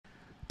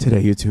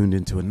Today you're tuned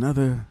into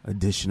another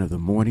edition of the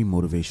Morning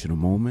Motivational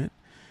Moment.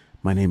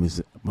 My name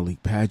is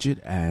Malik Padgett,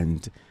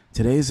 and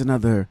today is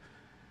another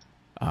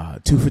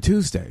Two for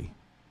Tuesday.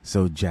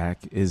 So Jack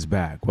is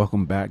back.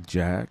 Welcome back,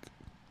 Jack.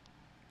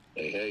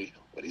 Hey,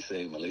 what do you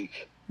say,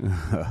 Malik?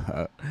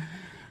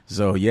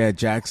 So yeah,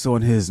 Jack's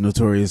on his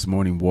notorious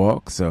morning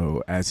walk.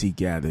 So as he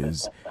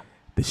gathers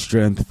the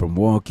strength from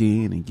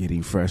walking and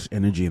getting fresh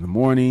energy in the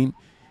morning,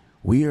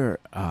 we are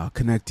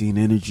connecting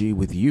energy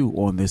with you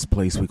on this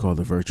place we call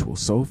the virtual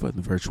sofa.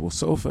 The virtual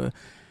sofa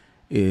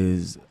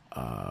is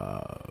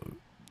a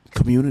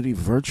community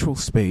virtual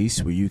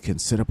space where you can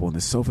sit up on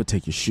the sofa,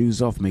 take your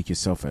shoes off, make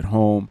yourself at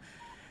home,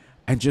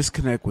 and just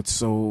connect with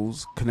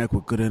souls, connect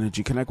with good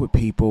energy, connect with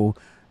people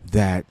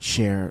that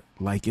share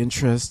like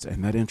interests,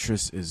 and that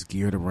interest is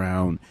geared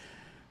around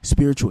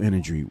spiritual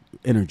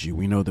energy.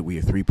 We know that we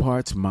have three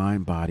parts: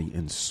 mind, body,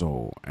 and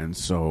soul. And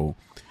so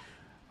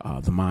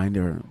the mind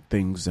are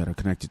things that are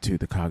connected to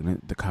the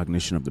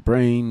cognition of the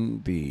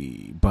brain.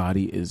 The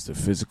body is the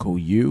physical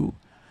you,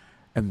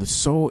 and the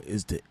soul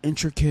is the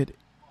intricate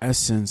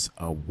essence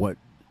of what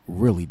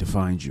really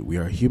defines you. We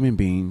are human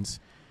beings.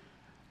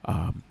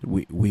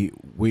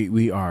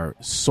 We are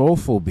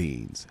soulful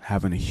beings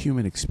having a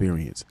human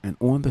experience, and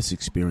on this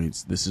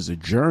experience, this is a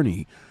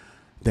journey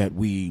that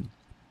we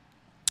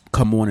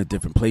come on at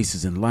different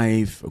places in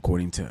life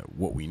according to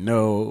what we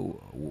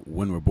know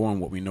when we're born,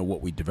 what we know,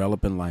 what we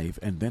develop in life,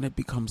 and then it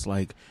becomes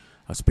like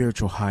a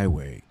spiritual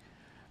highway.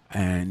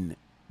 And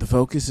the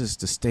focus is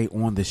to stay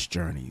on this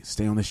journey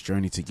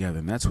together,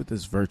 and that's what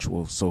this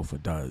virtual sofa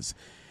does.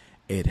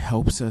 It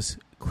helps us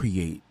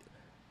create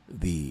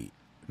the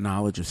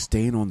knowledge of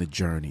staying on the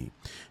journey.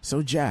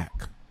 So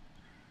Jack,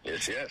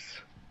 Yes.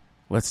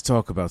 let's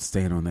talk about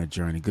staying on that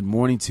journey. Good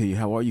morning to you.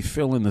 How are you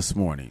feeling this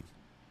morning?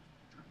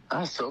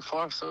 So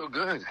far, so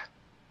good.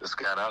 Just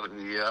got out of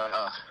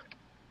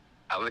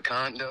the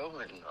condo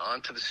and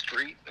onto the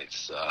street.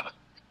 It's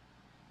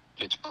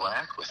pitch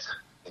black with,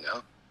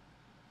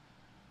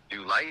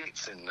 few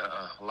lights and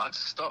lots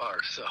of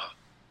stars. So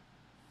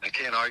I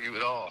can't argue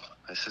at all.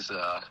 This is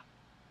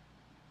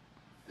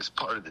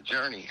part of the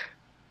journey.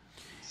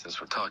 Since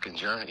we're talking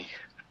journey,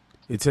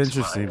 it's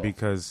interesting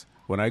because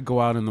when I go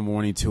out in the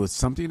morning too, it's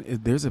something.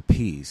 There's a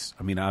peace.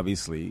 I mean,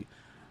 obviously,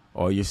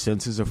 all your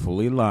senses are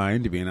fully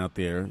aligned to being out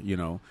there,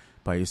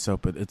 by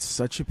yourself. But it's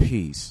such a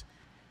peace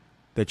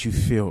that you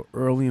feel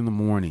early in the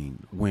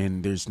morning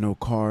when there's no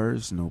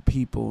cars, no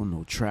people,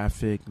 no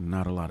traffic,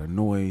 not a lot of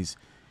noise.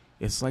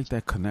 It's like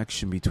that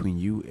connection between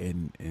you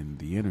and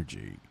the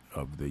energy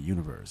of the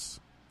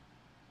universe.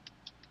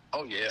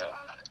 Oh yeah,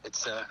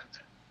 it's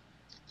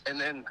and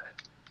then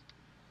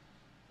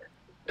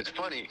it's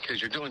funny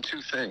because you're doing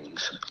two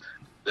things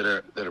that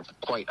are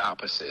quite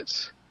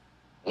opposites.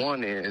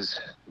 One is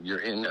you're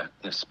in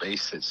a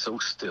space that's so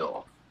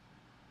still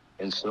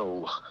and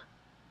so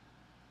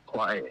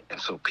quiet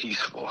and so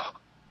peaceful,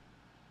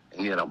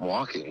 and yet I'm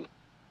walking.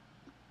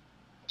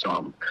 So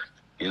I'm,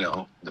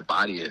 the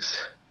body is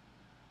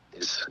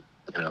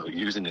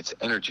using its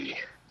energy,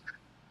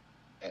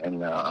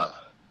 and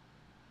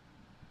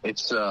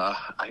it's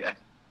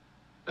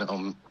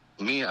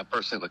me, I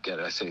personally look at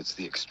it, I say it's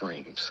the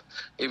extremes.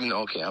 Even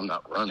though, I'm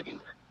not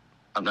running,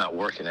 I'm not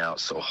working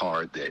out so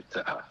hard that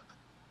I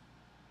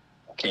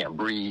can't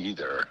breathe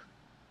or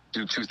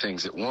do two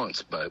things at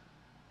once, but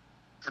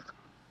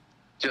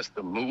just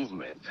the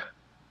movement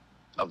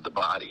of the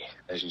body,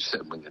 as you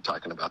said, when you're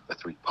talking about the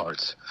three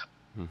parts,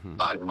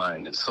 body,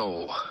 mind, and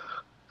soul.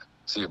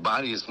 So your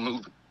body is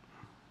moving,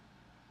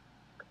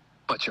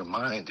 but your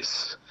mind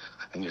is,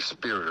 and your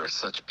spirit are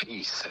such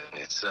peace,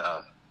 and it's,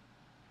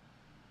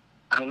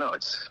 I don't know,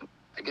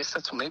 I guess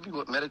that's maybe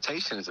what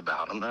meditation is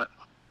about. I'm not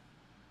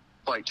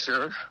quite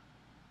sure.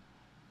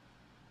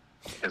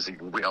 Because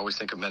we always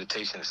think of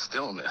meditation as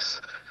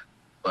stillness.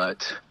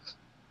 But,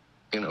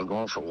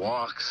 going for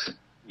walks,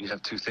 you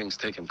have two things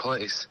taking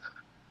place.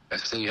 I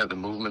say you have the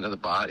movement of the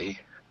body.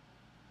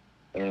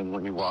 And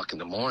when you walk in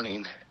the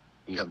morning,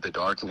 you have the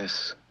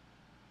darkness,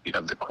 you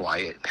have the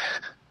quiet,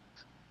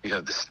 you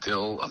have the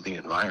still of the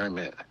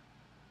environment.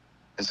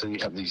 And so you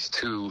have these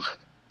two,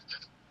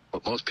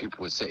 what most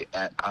people would say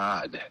at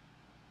odd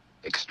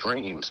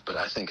extremes, but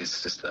I think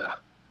it's just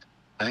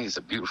it's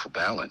a beautiful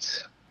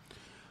balance.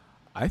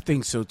 I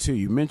think so too.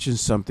 You mentioned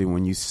something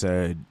when you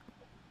said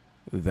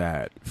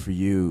that for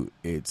you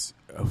it's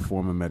a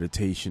form of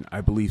meditation.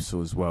 I believe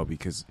so as well,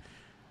 because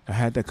I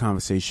had that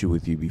conversation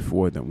with you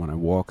before that when I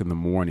walk in the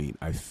morning,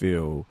 I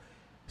feel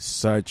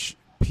such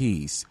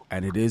peace,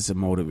 and it is a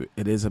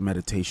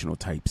meditational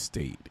type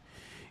state.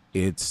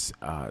 It's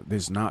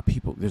there's not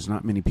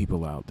many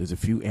people out. There's a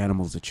few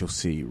animals that you'll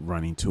see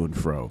running to and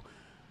fro.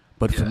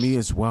 But for me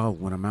as well,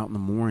 when I'm out in the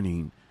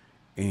morning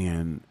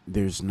and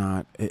there's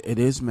not, it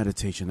is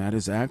meditation. That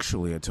is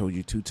actually, I told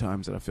you 2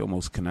 times that I feel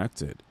most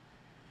connected.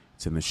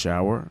 It's in the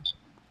shower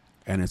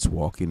and it's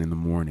walking in the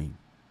morning.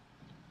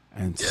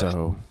 And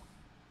so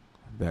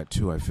that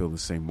too, I feel the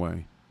same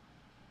way.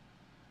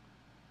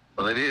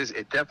 Well,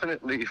 it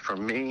definitely, for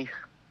me,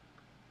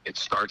 it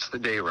starts the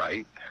day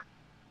right.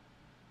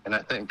 And I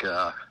think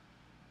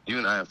you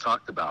and I have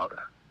talked about,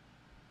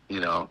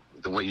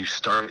 the way you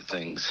start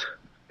things,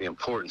 the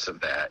importance of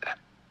that,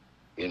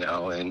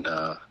 and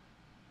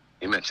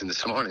you mentioned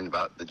this morning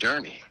about the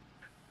journey.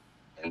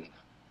 And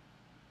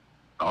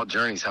all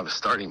journeys have a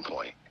starting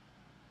point.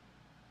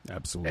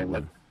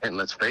 Absolutely. And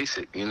let's face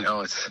it,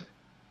 it's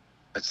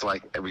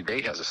like every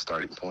day has a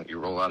starting point. You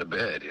roll out of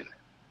bed, and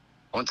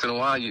once in a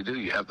while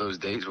you have those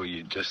days where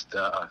you just,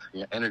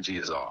 your energy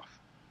is off.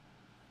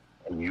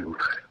 And you're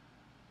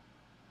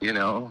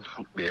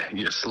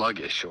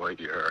sluggish,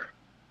 or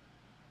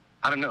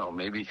I don't know,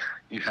 maybe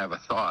you have a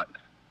thought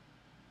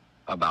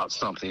about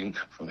something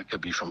it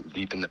could be from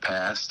deep in the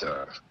past,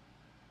 or,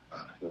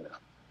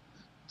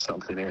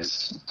 something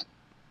as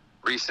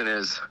recent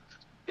as,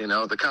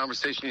 the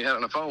conversation you had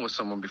on the phone with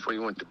someone before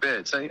you went to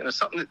bed, saying,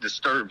 something that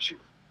disturbs you.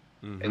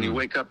 Mm-hmm. And you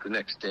wake up the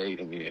next day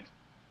and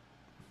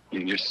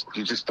you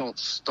just don't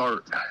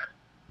start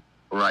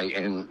right.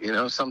 And,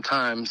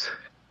 sometimes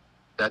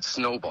that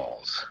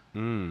snowballs.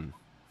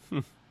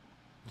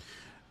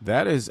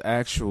 That is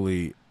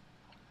actually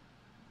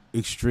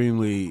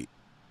extremely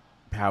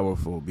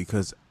powerful,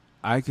 because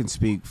I can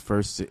speak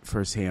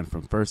firsthand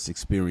from first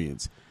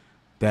experience.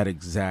 That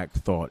exact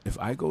thought. If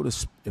I go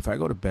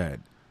to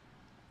bed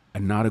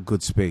and not a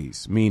good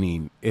space,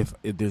 meaning if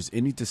there's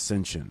any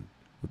dissension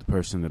with the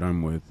person that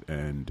I'm with,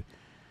 and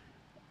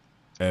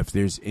if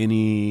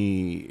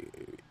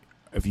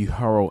you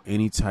hurl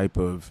any type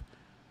of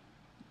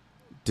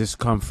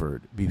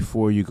discomfort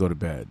before you go to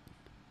bed,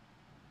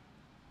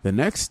 the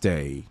next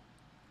day,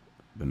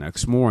 the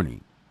next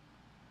morning,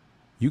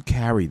 you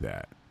carry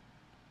that.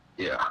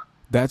 Yeah.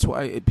 That's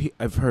why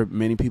I've heard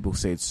many people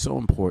say it's so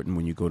important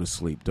when you go to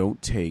sleep.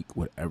 Don't take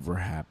whatever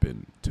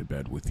happened to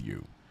bed with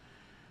you.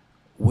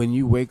 When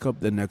you wake up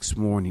the next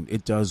morning,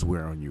 it does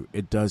wear on you.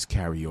 It does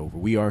carry over.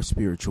 We are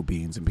spiritual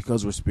beings, and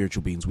because we're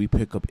spiritual beings, we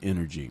pick up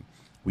energy.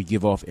 We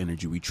give off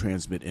energy. We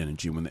transmit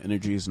energy. When the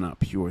energy is not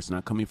pure, it's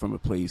not coming from a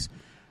place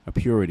of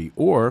purity.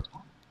 Or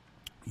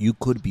you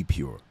could be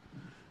pure,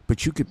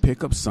 but you could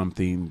pick up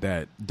something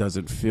that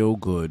doesn't feel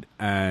good,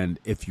 and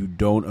if you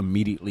don't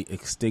immediately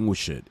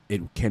extinguish it,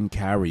 it can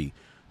carry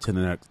to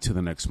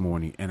the next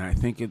morning. And I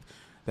think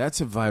that's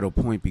a vital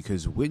point,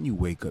 because when you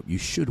wake up, you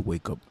should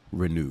wake up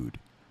renewed,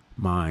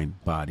 mind,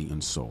 body,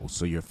 and soul.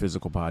 So your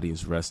physical body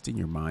is resting,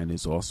 your mind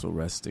is also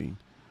resting,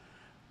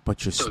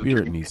 but your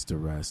spirit needs to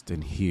rest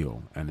and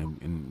heal.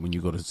 And when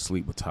you go to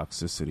sleep with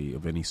toxicity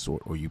of any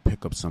sort, or you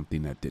pick up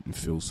something that didn't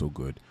feel so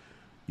good,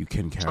 you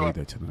can carry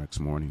that to the next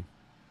morning.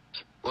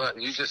 Well,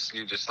 you just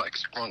like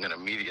sprung an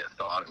immediate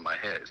thought in my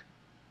head.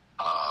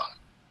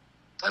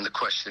 And the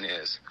question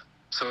is,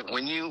 so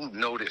when you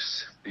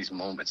notice these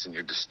moments and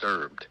you're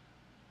disturbed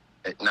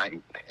at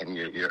night and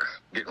you're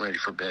getting ready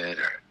for bed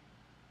or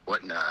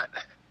whatnot,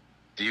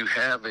 do you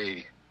have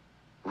a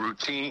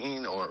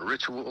routine or a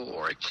ritual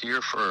or a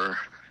cure for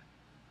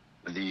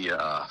the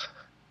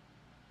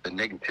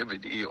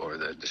negativity or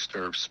the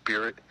disturbed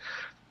spirit?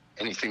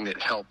 Anything that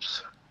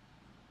helps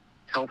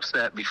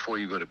that before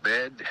you go to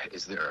bed?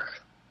 Is there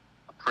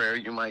a prayer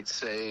you might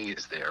say?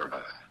 Is there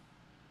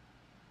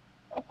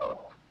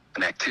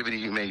an activity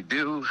you may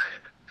do?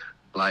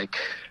 Like,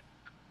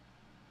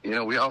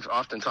 we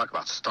often talk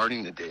about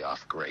starting the day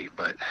off great,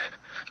 but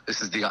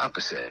this is the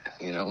opposite.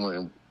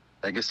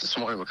 I guess this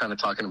morning we're kind of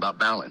talking about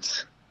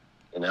balance.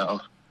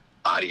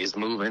 Body is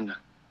moving,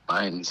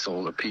 mind and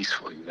soul are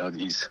peaceful.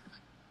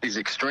 These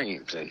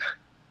extremes, and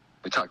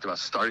we talked about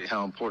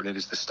how important it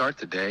is to start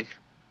the day.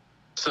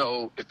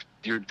 So if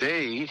your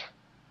day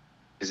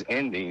is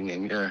ending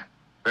and you're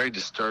very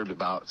disturbed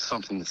about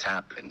something that's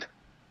happened,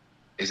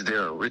 is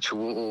there a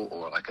ritual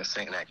or, like I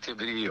say, an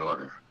activity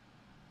or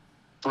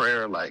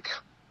prayer? Like,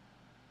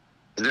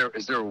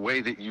 is there a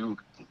way that you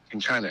can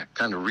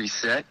kind of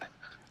reset?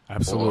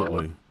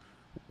 Absolutely.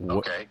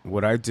 Okay.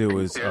 What I do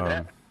is,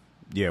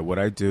 what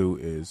I do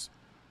is,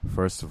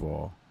 first of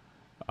all,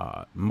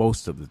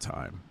 most of the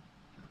time,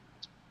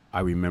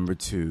 I remember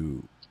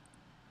to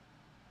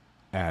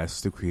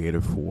ask the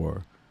Creator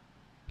for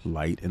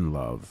light and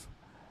love,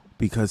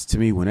 because to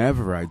me,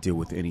 whenever I deal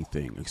with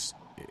anything,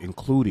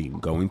 including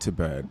going to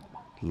bed,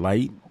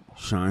 light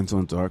shines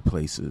on dark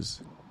places,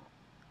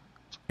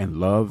 and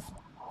love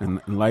and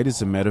light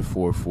is a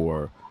metaphor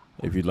for,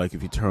 if you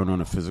turn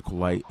on a physical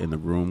light and the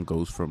room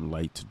goes from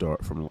light to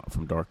dark,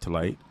 from dark to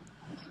light,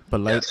 but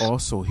light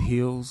also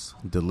heals,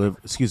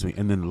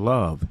 and then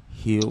love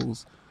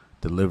heals,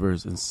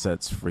 delivers, and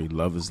sets free.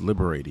 Love is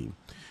liberating.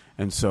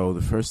 And so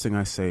the first thing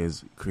I say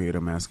is, Creator,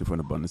 I'm asking for an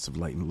abundance of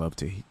light and love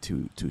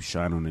to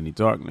shine on any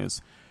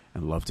darkness,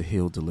 and love to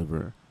heal,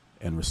 deliver,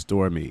 and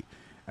restore me.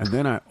 And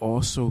then I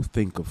also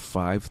think of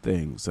 5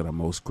 things that I'm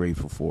most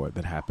grateful for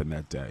that happened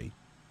that day.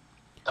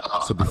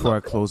 So before I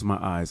close my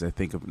eyes, I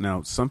think of,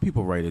 now some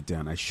people write it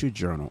down. I should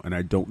journal, and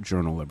I don't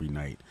journal every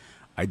night.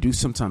 I do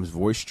sometimes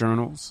voice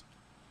journals,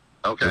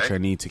 which I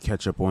need to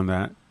catch up on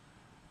that.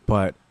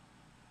 But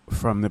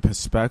from the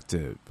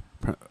perspective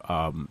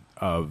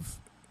of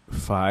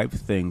 5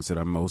 things that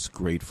I'm most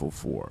grateful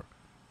for,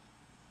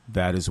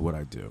 that is what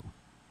I do.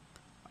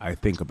 I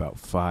think about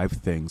 5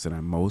 things that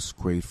I'm most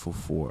grateful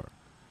for,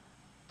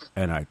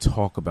 and I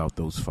talk about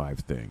those 5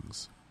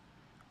 things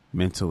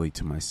mentally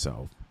to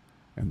myself,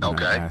 and then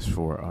I ask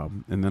for,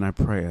 and then I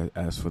pray, I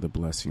ask for the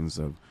blessings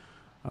of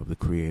the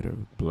Creator,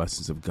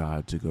 blessings of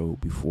God to go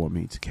before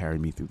me, to carry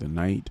me through the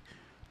night,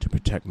 to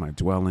protect my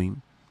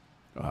dwelling,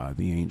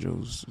 the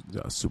angels,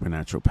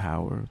 supernatural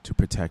power to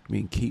protect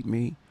me, keep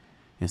me,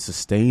 and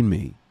sustain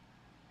me.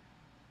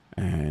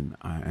 And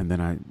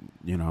then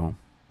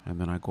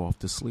I go off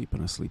to sleep,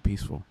 and I sleep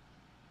peaceful.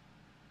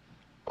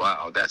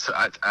 Wow,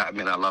 I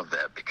mean, I love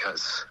that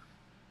because,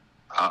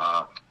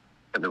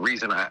 and the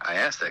reason I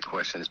asked that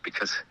question is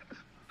because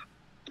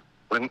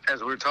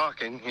as we're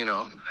talking,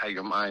 how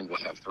your mind will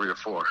have 3 or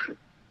 4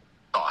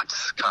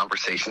 thoughts,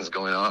 conversations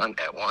going on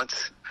at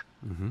once.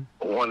 Mm-hmm.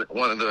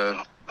 One of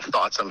the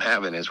thoughts I'm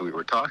having as we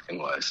were talking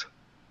was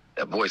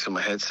that voice in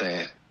my head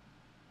saying,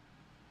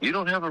 "You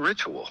don't have a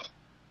ritual,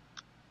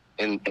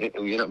 and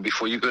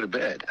before you go to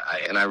bed,"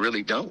 and I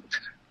really don't.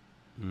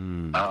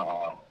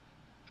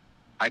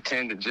 I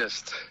tend to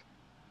just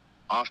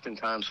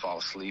oftentimes fall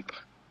asleep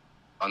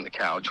on the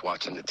couch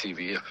watching the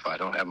TV if I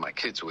don't have my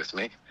kids with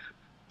me.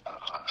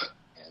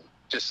 And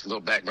just a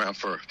little background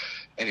for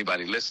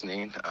anybody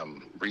listening: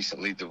 I'm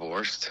recently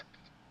divorced,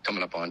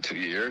 coming up on 2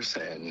 years,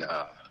 and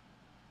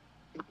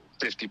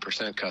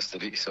 50%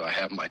 custody. So I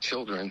have my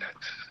children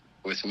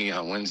with me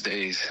on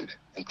Wednesdays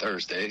and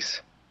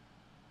Thursdays,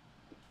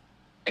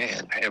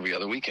 and every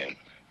other weekend,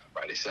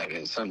 Friday, Saturday,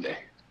 and Sunday.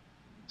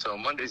 So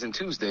Mondays and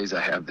Tuesdays,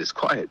 I have this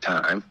quiet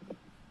time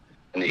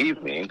in the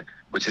evening,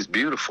 which is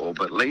beautiful.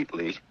 But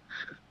lately,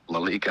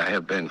 Malik, I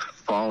have been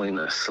falling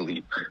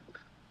asleep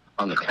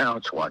on the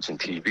couch watching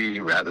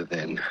TV rather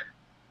than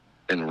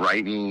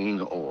writing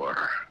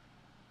or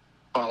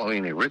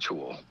following a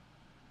ritual.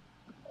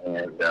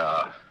 And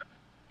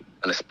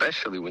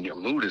especially when your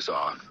mood is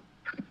off,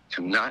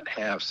 to not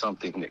have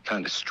something that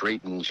kind of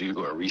straightens you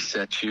or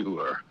resets you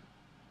or,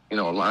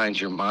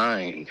 aligns your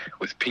mind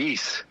with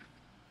peace,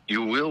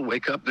 you will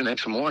wake up the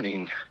next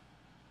morning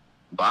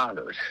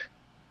bothered.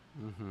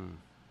 Mm-hmm.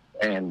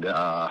 And,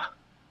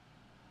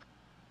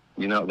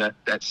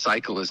 that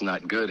cycle is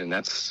not good. And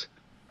that's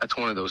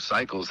one of those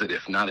cycles that,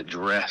 if not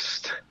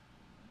addressed,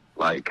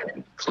 like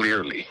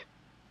clearly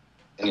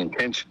and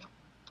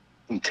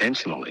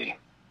intentionally,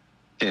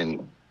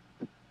 can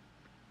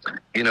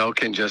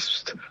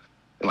just,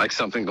 like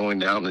something going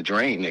down the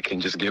drain, it can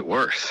just get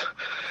worse.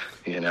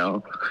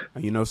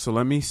 So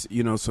let me,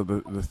 so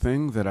the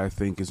thing that I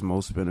think is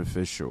most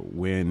beneficial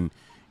when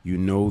you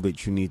know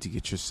that you need to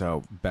get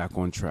yourself back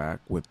on track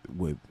with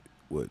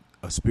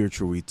a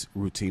spiritual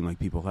routine, like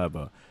people have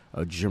a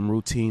gym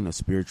routine, a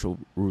spiritual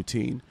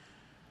routine.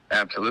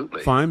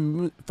 Absolutely.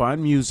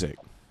 Find music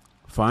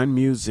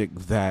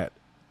that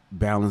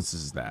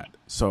balances that.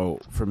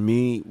 So for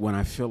me, when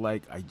I feel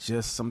like I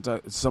just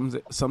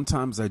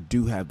sometimes I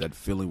do have that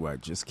feeling where I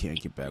just can't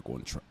get back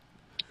on track.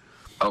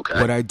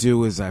 Okay. What I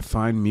do is I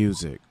find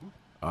music.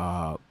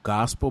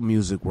 Gospel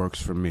music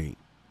works for me.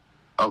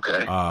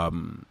 Okay.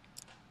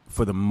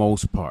 For the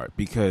most part,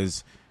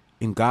 because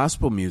in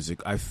gospel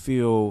music, I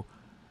feel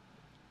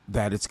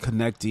that it's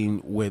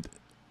connecting with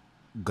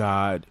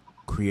God,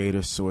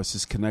 Creator, Source,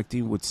 is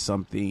connecting with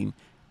something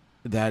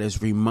that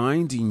is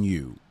reminding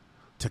you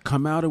to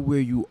come out of where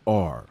you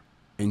are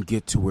and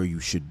get to where you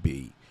should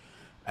be.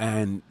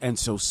 And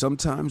so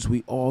sometimes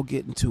we all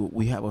get into it.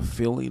 We have a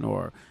feeling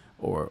or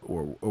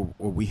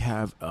we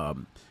have,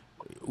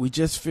 we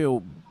just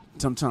feel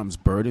sometimes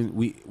burdened.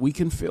 We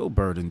can feel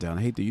burdened down.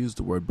 I hate to use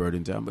the word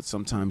burdened down, but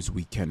sometimes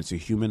we can. It's a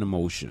human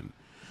emotion.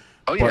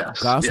 Oh, but yes.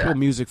 Gospel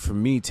music for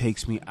me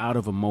takes me out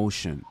of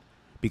emotion,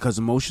 because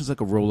emotion's like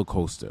a roller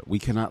coaster. We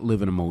cannot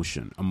live in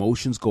emotion.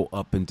 Emotions go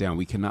up and down.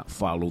 We cannot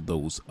follow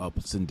those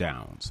ups and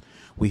downs.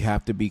 We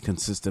have to be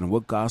consistent. And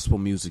what gospel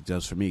music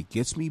does for me, it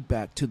gets me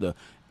back to the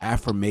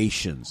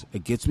affirmations.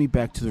 It gets me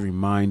back to the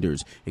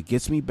reminders. It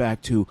gets me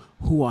back to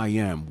who I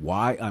am,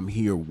 why I'm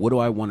here, what do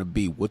I want to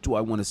be, what do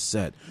I want to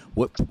set,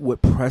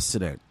 what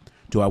precedent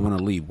do I want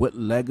to leave, what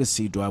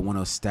legacy do I want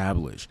to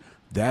establish.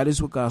 That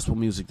is what gospel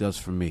music does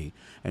for me.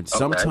 And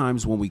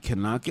sometimes when we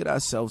cannot get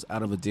ourselves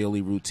out of a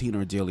daily routine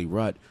or a daily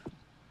rut,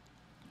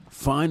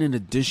 find an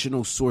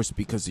additional source,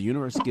 because the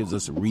universe gives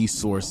us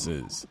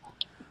resources.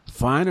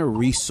 Find a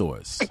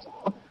resource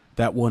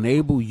that will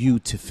enable you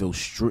to feel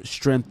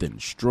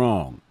strengthened,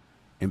 strong,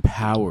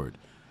 empowered.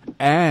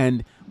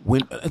 And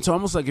when it's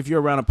almost like if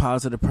you're around a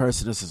positive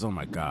person that says, "Oh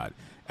my God,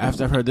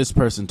 after I've heard this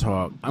person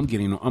talk, I'm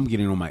getting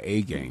on my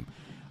A game."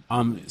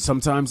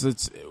 Sometimes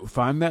it's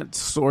find that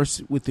source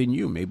within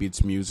you. Maybe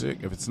it's music.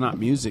 If it's not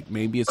music,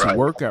 maybe it's a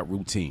workout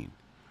routine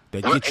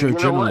that gets your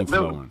adrenaline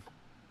flowing.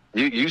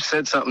 You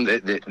said something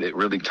that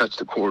really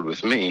touched a chord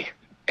with me,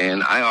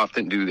 and I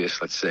often do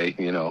this. Let's say,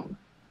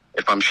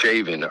 if I'm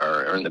shaving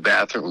or in the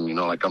bathroom,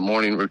 like a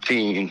morning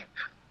routine,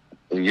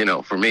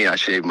 for me, I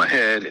shave my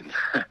head, and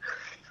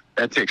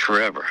that takes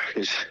forever.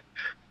 It's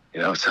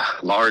a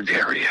large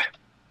area.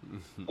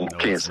 No,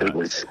 can't say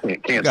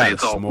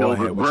it's all filled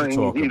with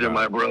brain either,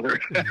 my brother.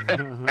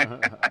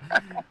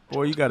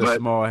 Boy, you got a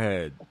small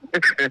head.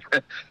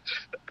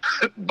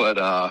 But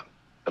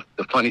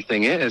the funny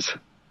thing is,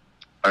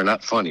 or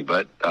not funny,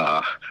 but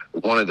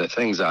one of the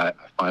things I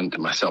find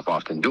myself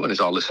often doing is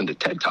I'll listen to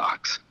TED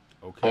Talks.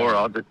 Okay. Or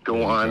I'll just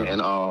go on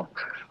and I'll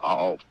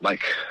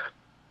like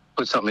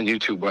put something in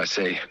YouTube where I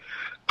say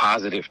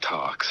positive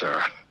talks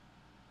or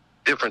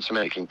difference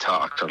making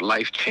talks or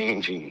life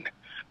changing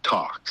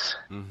talks.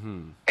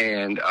 Mm-hmm.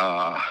 And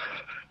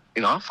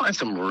I'll find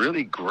some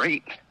really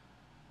great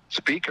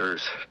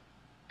speakers.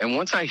 And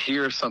once I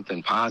hear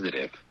something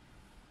positive,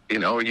 you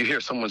hear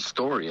someone's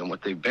story and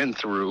what they've been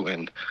through,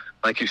 and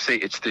like you say,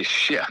 it's this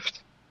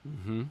shift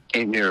mm-hmm.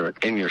 in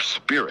your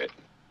spirit.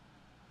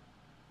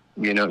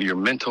 Your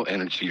mental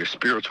energy, your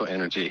spiritual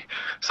energy.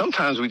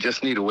 Sometimes we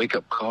just need a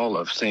wake-up call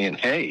of saying,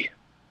 hey,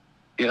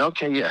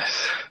 okay,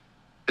 yes,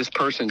 this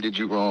person did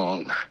you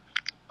wrong.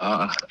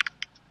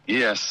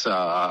 Yes,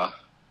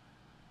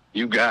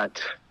 you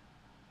got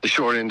the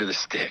short end of the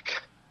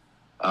stick.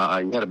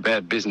 You had a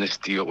bad business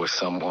deal with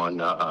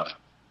someone,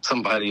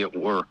 somebody at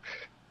work,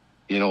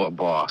 a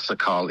boss, a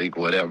colleague,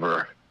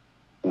 whatever,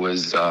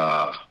 was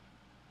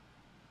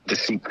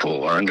deceitful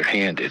or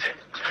underhanded.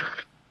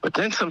 But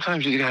then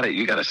sometimes you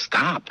gotta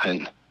stop,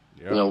 and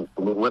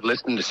what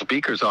listening to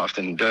speakers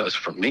often does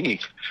for me,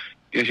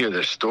 you hear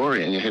their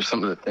story and you hear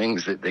some of the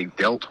things that they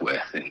dealt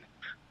with and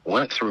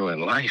went through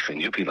in life,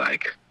 and you'll be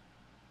like,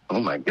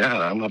 oh my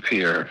God, I'm up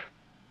here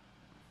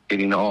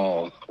getting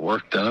all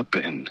worked up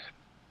and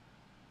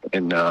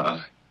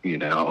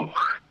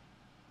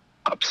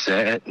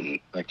upset and,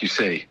 like you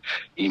say,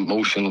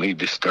 emotionally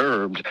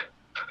disturbed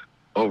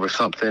over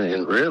something,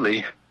 and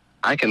really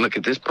I can look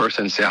at this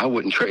person and say, I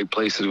wouldn't trade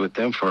places with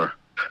them for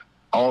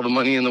all the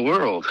money in the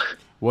world.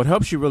 Well, it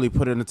helps you really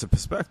put it into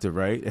perspective,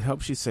 right? It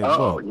helps you say,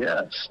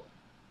 yes,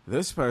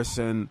 this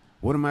person,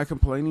 what am I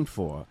complaining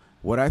for?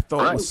 What I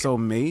thought was so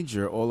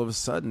major, all of a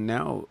sudden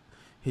now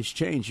has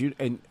changed. You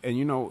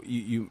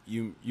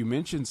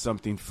mentioned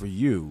something for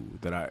you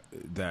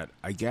that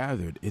I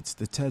gathered. It's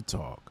the TED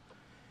Talk.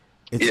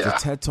 It's the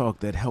TED Talk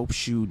that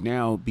helps you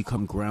now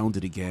become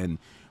grounded again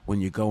when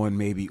you're going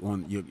maybe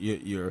on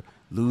you're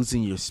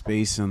losing your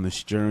space on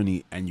this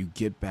journey, and you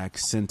get back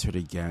centered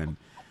again.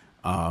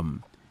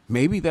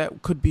 Maybe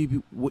that could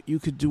be what you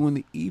could do in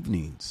the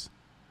evenings,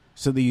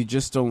 so that you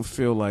just don't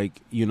feel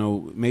like,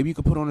 maybe you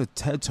could put on a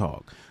TED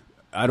Talk.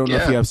 I don't know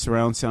if you have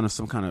surround sound or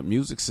some kind of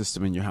music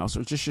system in your house,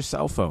 or just your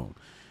cell phone.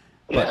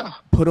 But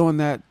put on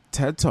that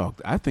TED Talk.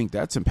 I think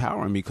that's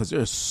empowering, because there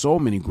are so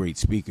many great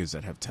speakers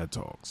that have TED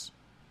Talks.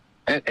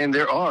 And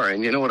there are,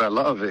 and you know what I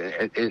love?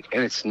 And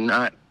it's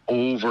not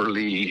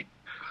overly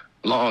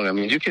long. I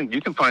mean, you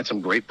can find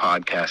some great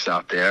podcasts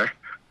out there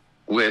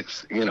with,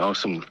 some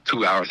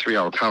 2-hour,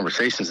 3-hour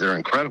conversations that are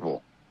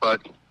incredible.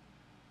 But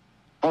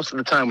most of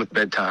the time with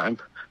bedtime,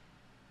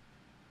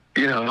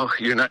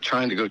 you're not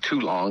trying to go too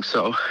long.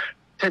 So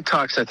TED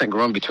Talks, I think,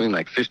 run between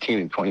like 15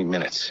 and 20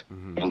 minutes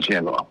mm-hmm. in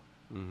general.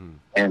 Mm-hmm.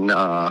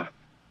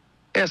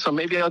 And, so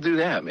maybe I'll do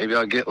that. Maybe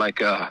I'll get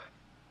like a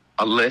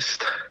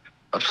list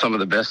of some of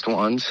the best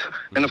ones.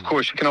 Mm-hmm. And of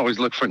course, you can always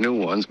look for new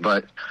ones.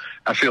 But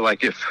I feel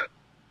like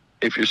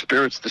if your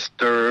spirit's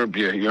disturbed,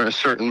 you're in a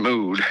certain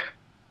mood,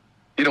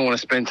 you don't want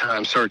to spend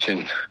time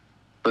searching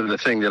for the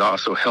thing that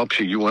also helps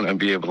you. You want to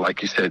be able,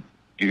 like you said,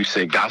 you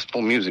say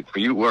gospel music for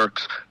you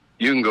works.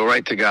 You can go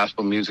right to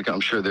gospel music.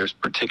 I'm sure there's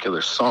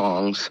particular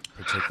songs.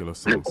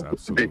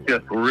 Absolutely. That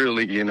just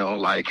really,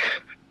 like,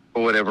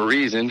 for whatever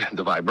reason,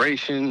 the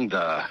vibration,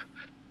 the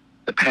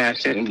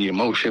passion, the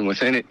emotion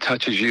within it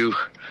touches you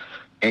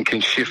and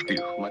can shift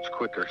you much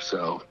quicker.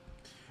 So,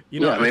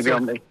 maybe I'll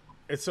make...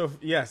 It's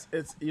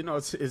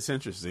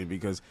interesting,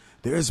 because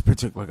there is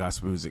particular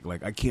gospel music.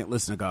 Like, I can't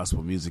listen to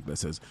gospel music that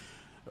says,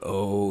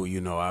 oh,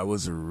 I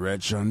was a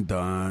wretch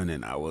undone,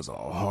 and I was a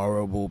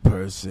horrible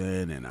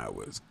person, and I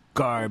was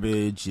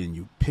garbage, and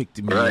you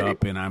picked me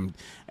up,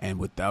 and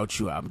without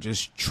you, I'm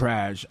just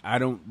trash. I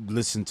don't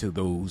listen to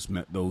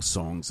those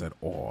songs at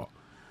all.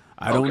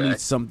 I don't need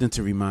something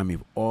to remind me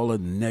of all the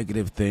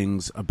negative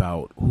things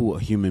about who a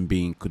human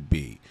being could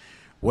be.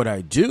 What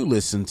I do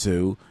listen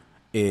to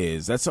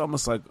is, that's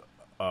almost like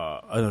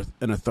an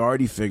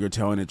authority figure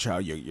telling a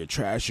child, you're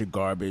trash, you're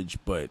garbage,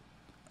 but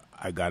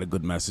I got a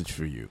good message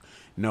for you.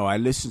 No, I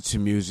listen to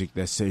music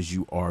that says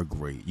you are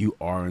great, you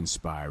are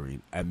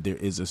inspiring, and there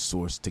is a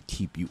source to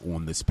keep you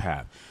on this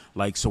path.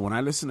 Like, so when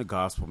I listen to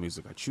gospel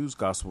music, I choose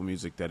gospel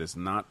music that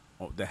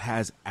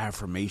has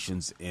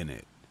affirmations in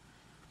it.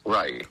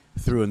 Right.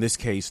 Through, in this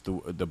case,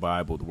 the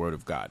Bible, the Word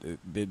of God.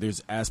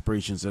 There's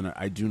aspirations in it.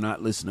 I do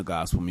not listen to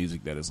gospel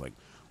music that is like,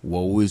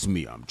 woe is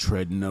me, I'm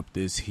treading up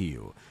this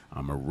hill,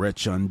 I'm a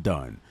wretch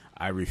undone.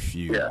 I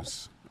refuse. Yeah.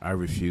 I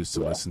refuse to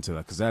listen to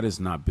that, because that is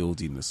not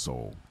building the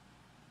soul.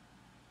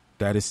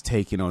 That is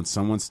taking on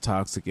someone's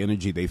toxic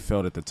energy they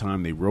felt at the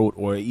time they wrote,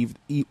 or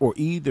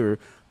either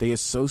they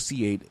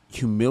associate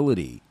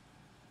humility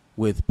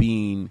with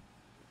being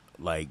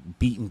like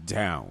beaten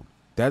down.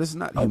 That is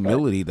not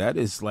humility. That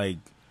is like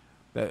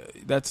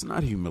that's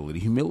not humility.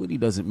 Humility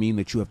doesn't mean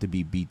that you have to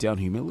be beat down.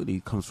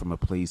 Humility comes from a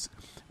place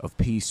of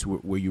peace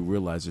where you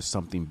realize there's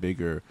something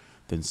bigger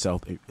than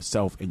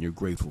self, and you're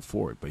grateful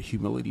for it. But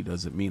humility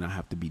doesn't mean I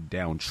have to be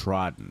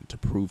downtrodden to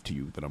prove to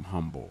you that I'm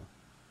humble.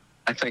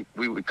 I think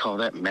we would call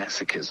that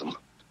masochism.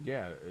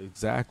 Yeah,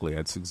 exactly.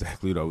 That's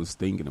exactly what I was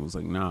thinking. It was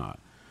like, nah,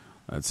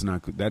 that's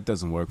not good. That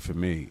doesn't work for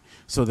me.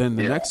 So then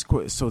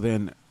so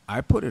then I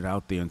put it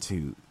out there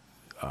into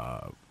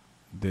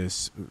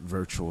this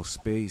virtual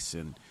space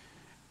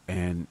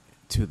and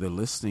to the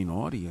listening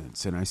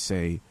audience, and I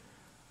say,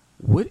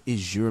 what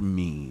is your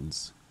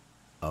means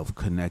of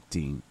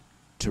connecting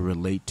to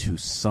relate to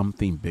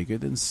something bigger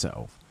than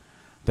self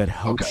that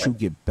helps you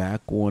get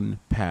back on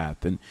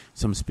path? And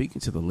so I'm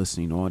speaking to the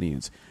listening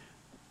audience.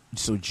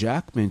 So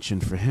Jack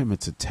mentioned for him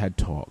it's a TED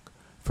Talk.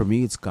 For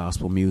me, it's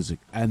gospel music.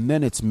 And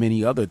then it's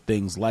many other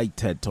things like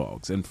TED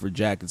Talks. And for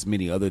Jack, it's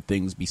many other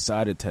things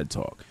beside a TED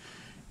Talk.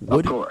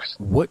 Of course.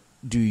 What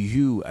do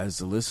you, as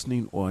the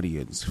listening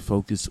audience,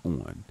 focus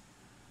on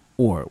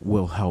or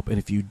will help? And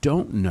if you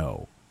don't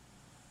know,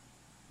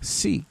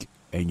 seek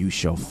and you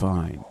shall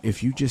find.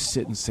 If you just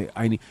sit and say,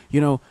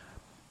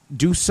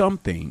 do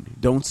something.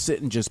 Don't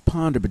sit and just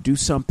ponder, but do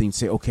something.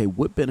 Say, okay,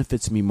 what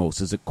benefits me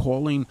most? Is it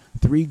calling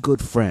 3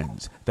 good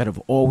friends that have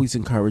always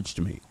encouraged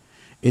me?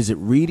 Is it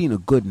reading a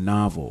good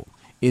novel?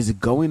 Is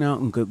it going out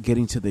and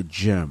getting to the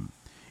gym?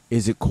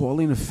 Is it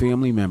calling a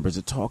family member? Is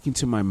it talking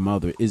to my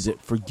mother? Is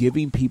it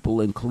forgiving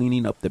people and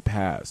cleaning up the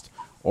past?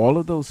 All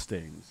of those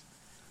things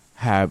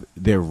have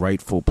their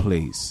rightful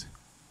place.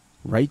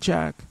 Right,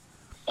 Jack?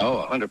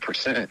 Oh,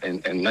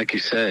 100%. And like you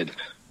said,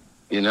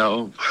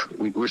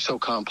 we're so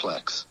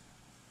complex.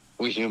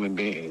 We human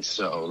beings.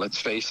 So let's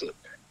face it.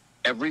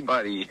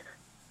 Everybody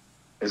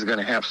is going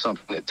to have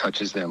something that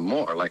touches them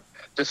more. Like,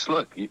 just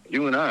look,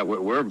 you and I,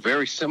 we're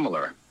very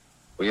similar.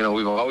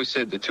 We've always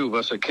said the two of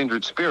us are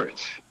kindred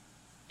spirits.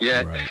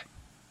 Yet,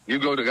 you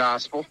go to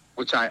gospel,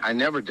 which I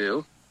never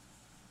do.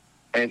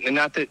 And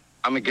not that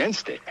I'm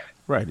against it.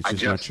 Right. It's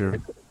just not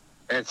your...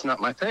 It's not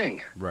my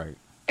thing. Right.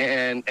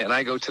 And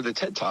I go to the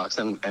TED Talks,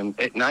 and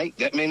at night,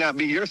 that may not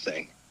be your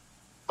thing.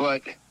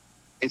 But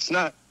it's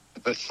not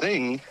the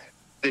thing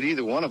that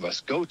either one of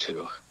us go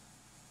to.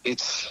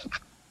 It's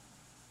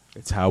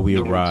how we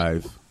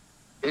arrive.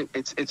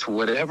 It's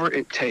whatever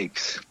it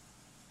takes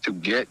to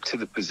get to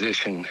the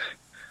position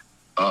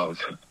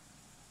of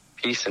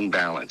peace and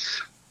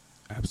balance.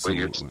 Absolutely.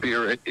 Where your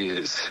spirit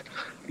is,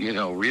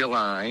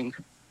 realigned.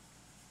 Kind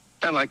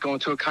of like going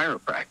to a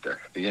chiropractor,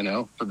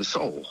 for the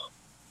soul.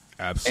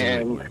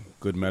 Absolutely.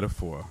 Good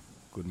metaphor.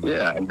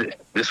 Yeah, and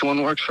this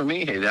one works for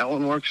me. Hey, that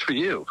one works for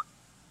you.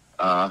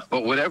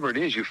 But whatever it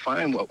is, you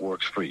find what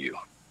works for you.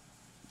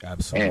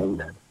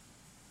 Absolutely. And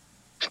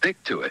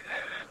stick to it.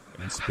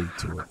 And speak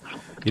to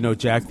it.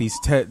 Jack,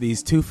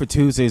 these 2 for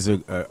Tuesdays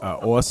are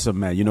awesome,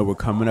 man. We're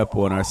coming up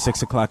on our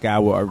 6 o'clock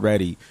hour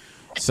already.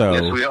 So,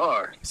 yes, we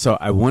are. So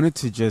I wanted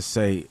to just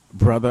say,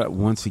 brother,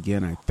 once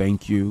again, I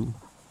thank you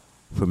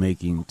for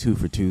making 2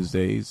 for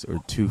Tuesdays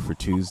or 2 for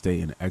Tuesday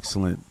an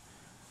excellent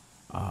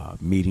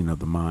meeting of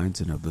the minds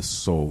and of the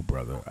soul,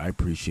 brother. I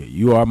appreciate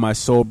you. You are my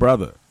soul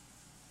brother.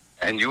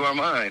 And you are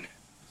mine.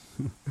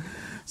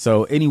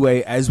 So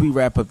anyway, as we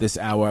wrap up this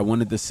hour, I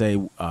wanted to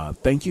say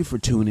thank you for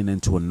tuning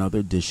into another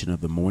edition of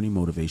the Morning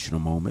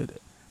Motivational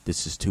Moment.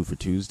 This is 2 for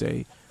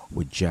Tuesday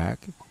with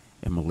Jack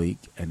and Malik.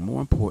 And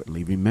more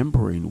importantly,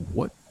 remembering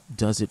what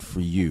does it for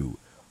you,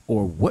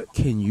 or what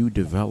can you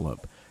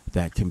develop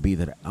that can be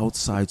that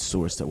outside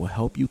source that will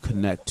help you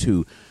connect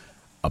to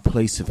a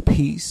place of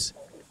peace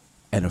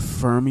and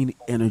affirming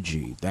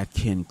energy that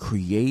can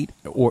create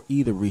or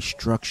either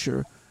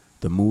restructure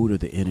the mood or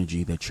the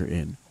energy that you're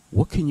in.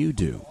 What can you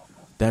do?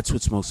 That's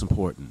what's most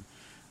important.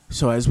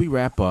 So as we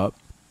wrap up,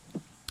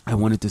 I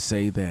wanted to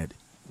say that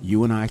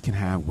you and I can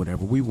have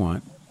whatever we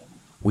want.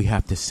 We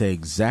have to say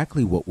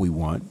exactly what we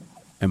want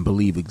and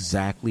believe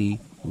exactly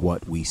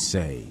what we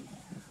say.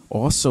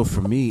 Also,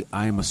 for me,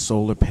 I am a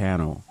solar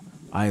panel.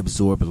 I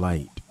absorb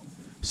light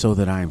so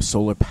that I am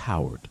solar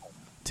powered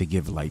to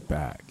give light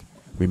back.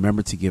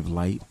 Remember to give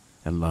light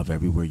and love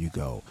everywhere you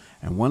go.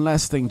 And one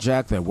last thing,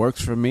 Jack, that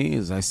works for me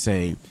is I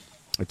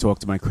talk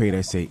to my creator.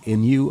 I say,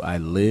 in you, I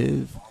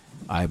live,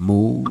 I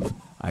move,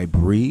 I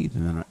breathe,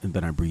 and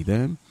then I breathe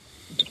in.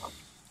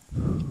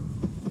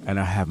 And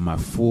I have my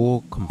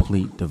full,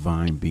 complete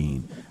divine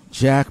being.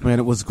 Jack, man,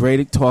 it was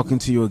great talking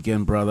to you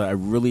again, brother. I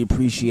really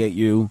appreciate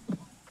you.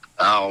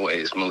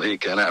 Always,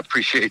 Malik, and I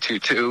appreciate you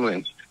too.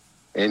 And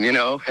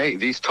hey,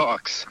 these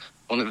talks,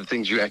 one of the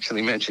things you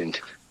actually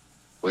mentioned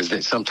was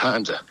that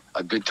sometimes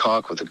a good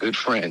talk with a good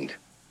friend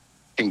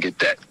can get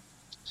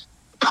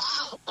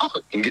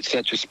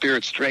set your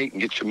spirit straight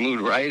and get your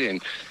mood right.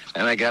 And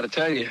I got to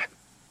tell you,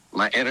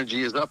 my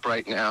energy is up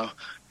right now.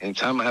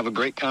 Anytime I have a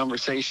great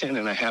conversation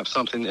and I have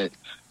something that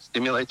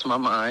stimulates my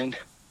mind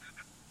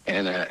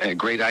and a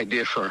great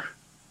idea for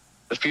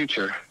the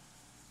future,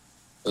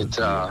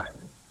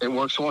 it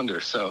works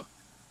wonders. So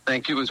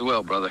thank you as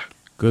well, brother.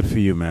 Good for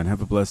you, man.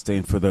 Have a blessed day.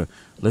 And for the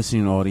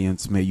listening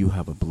audience, may you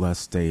have a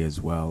blessed day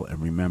as well.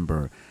 And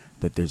remember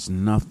that there's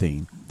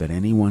nothing that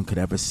anyone could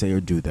ever say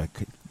or do that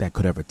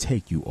could ever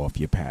take you off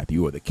your path.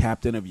 You are the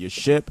captain of your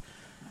ship,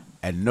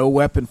 And no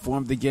weapon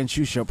formed against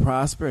you shall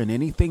prosper, and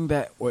anything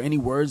that, or any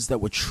words that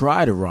would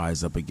try to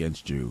rise up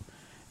against you,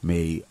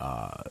 may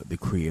the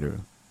Creator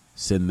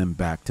send them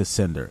back to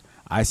sender.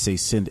 I say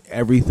send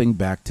everything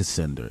back to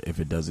sender if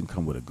it doesn't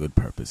come with a good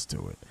purpose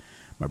to it.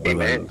 My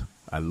brother, Amen.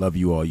 I love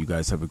you all. You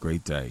guys have a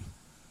great day.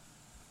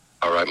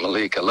 All right,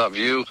 Malik, I love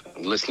you.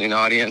 Listening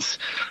audience,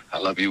 I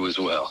love you as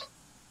well.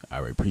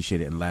 All right,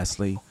 appreciate it. And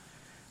lastly,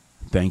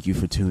 thank you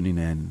for tuning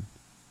in.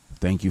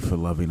 Thank you for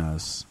loving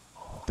us.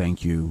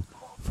 Thank you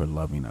for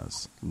loving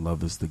us.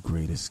 Love is the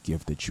greatest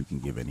gift that you can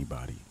give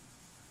anybody.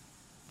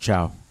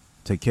 Ciao.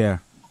 Take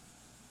care.